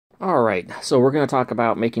Alright, so we're going to talk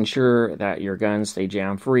about making sure that your guns stay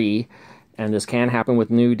jam free, and this can happen with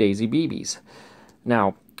new Daisy BBs.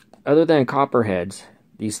 Now, other than copperheads,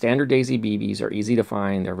 these standard Daisy BBs are easy to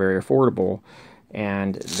find, they're very affordable,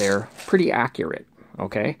 and they're pretty accurate,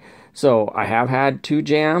 okay? So I have had 2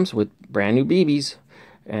 jams with brand new BBs,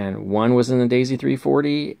 and one was in the Daisy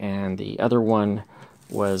 340, and the other one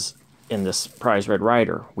was in this prize red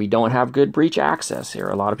Ryder. We don't have good breech access here.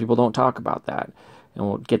 A lot of people don't talk about that. And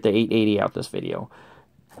we'll get the 880 out this video.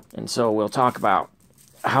 And so we'll talk about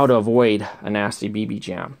how to avoid a nasty BB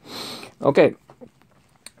jam. Okay,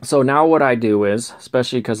 so now what I do is,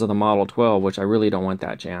 especially because of the Model 12, which I really don't want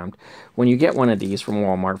that jammed, when you get one of these from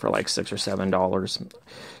Walmart for like $6 or $7,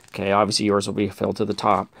 okay, obviously yours will be filled to the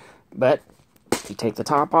top, but you take the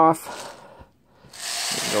top off,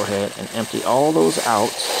 you go ahead and empty all those out,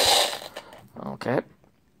 okay,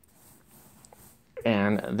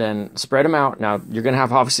 and then spread them out. Now, you're going to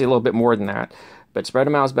have obviously a little bit more than that, but spread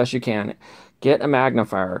them out as best you can. Get a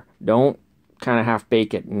magnifier. Don't kind of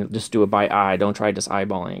half-bake it and just do it by eye. Don't try just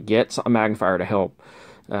eyeballing it. Get a magnifier to help.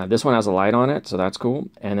 This one has a light on it, so that's cool.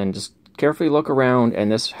 And then just carefully look around,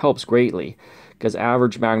 and this helps greatly because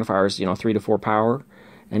average magnifiers, 3 to 4 power,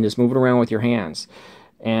 and just move it around with your hands.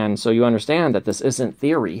 And so you understand that this isn't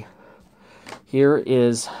theory. Here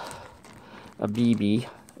is a BB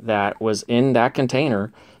that was in that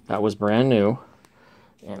container that was brand new.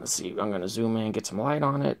 And let's see, I'm going to zoom in and get some light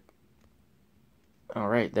on it. All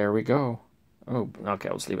right, there we go. Oh, okay,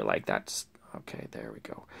 I'll just leave it like that. Okay, there we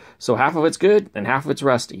go. So half of it's good and half of it's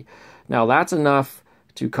rusty. Now that's enough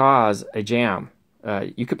to cause a jam.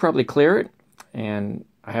 You could probably clear it, and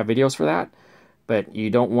I have videos for that, but you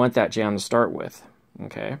don't want that jam to start with.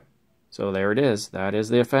 Okay, so there it is. That is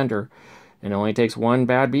the offender. It only takes one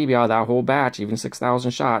bad BB out of that whole batch, even 6,000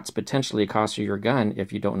 shots, potentially cost you your gun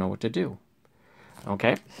if you don't know what to do.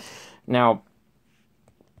 Okay? Now,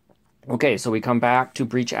 okay, so we come back to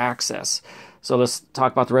breech access. So let's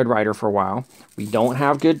talk about the Red Ryder for a while. We don't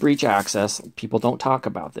have good breech access. People don't talk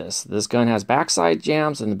about this. This gun has backside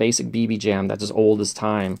jams and the basic BB jam that's as old as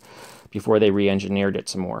time before they re-engineered it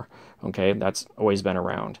some more. Okay, that's always been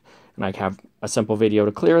around. And I have a simple video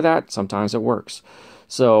to clear that. Sometimes it works.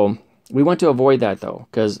 So we want to avoid that though,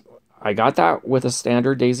 because I got that with a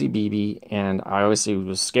standard Daisy BB, and I obviously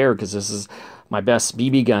was scared because this is my best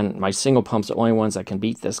BB gun. My single pump's the only ones that can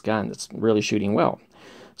beat this gun. It's really shooting well.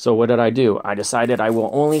 So what did I do? I decided I will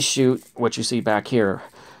only shoot what you see back here.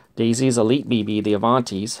 Daisy's Elite BB, the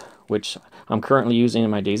Avantis, which I'm currently using in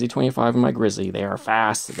my Daisy 25 and my Grizzly. They are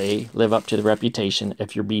fast. They live up to the reputation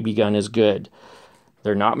if your BB gun is good.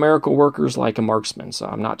 They're not miracle workers like a marksman, so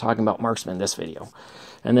I'm not talking about marksman in this video.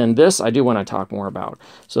 And then this I do want to talk more about.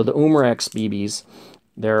 So the Umrex BBs,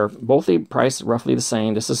 they're both priced roughly the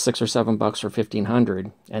same. This is $6 or $7 for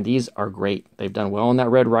 1,500, and these are great. They've done well in that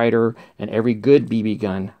Red Ryder, and every good BB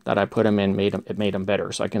gun that I put them in made them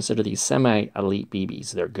better. So I consider these semi-elite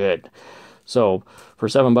BBs. They're good. So for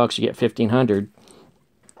 $7 you get 1,500,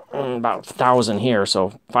 about 1,000 here.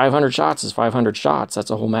 So 500 shots is 500 shots.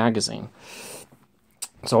 That's a whole magazine.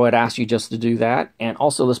 So I'd ask you just to do that. And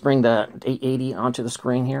also, let's bring the 880 onto the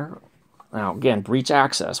screen here. Now, again, breech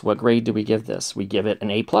access. What grade do we give this? We give it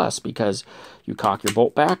an A+, because you cock your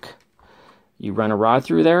bolt back, you run a rod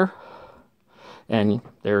through there, and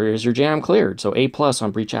there is your jam cleared. So A+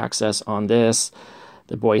 on breech access on this,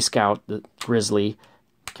 the Boy Scout, the Grizzly,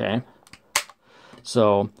 okay?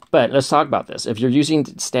 So, but let's talk about this. If you're using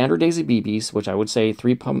standard Daisy BBs, which I would say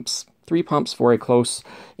 3 pumps for a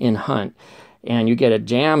close-in hunt, and you get a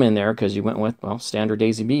jam in there because you went with, well, standard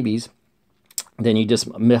Daisy BBs, then you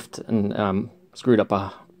just miffed and screwed up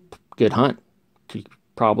a good hunt. You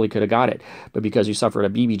probably could have got it. But because you suffered a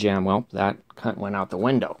BB jam, well, that hunt went out the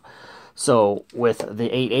window. So with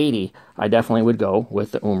the 880, I definitely would go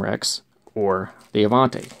with the Umrex or the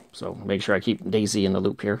Avante. So make sure I keep Daisy in the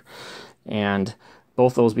loop here. And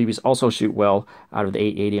both those BBs also shoot well out of the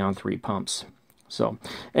 880 on 3 pumps. So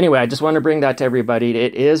anyway, I just want to bring that to everybody.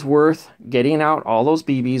 It is worth getting out all those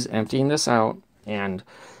BBs, emptying this out, and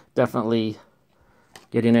definitely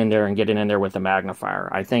getting in there with a magnifier.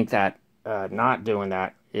 I think that not doing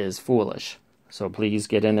that is foolish. So please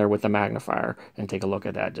get in there with a magnifier and take a look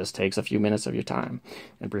at that. Just takes a few minutes of your time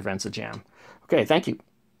and prevents a jam. Okay, thank you.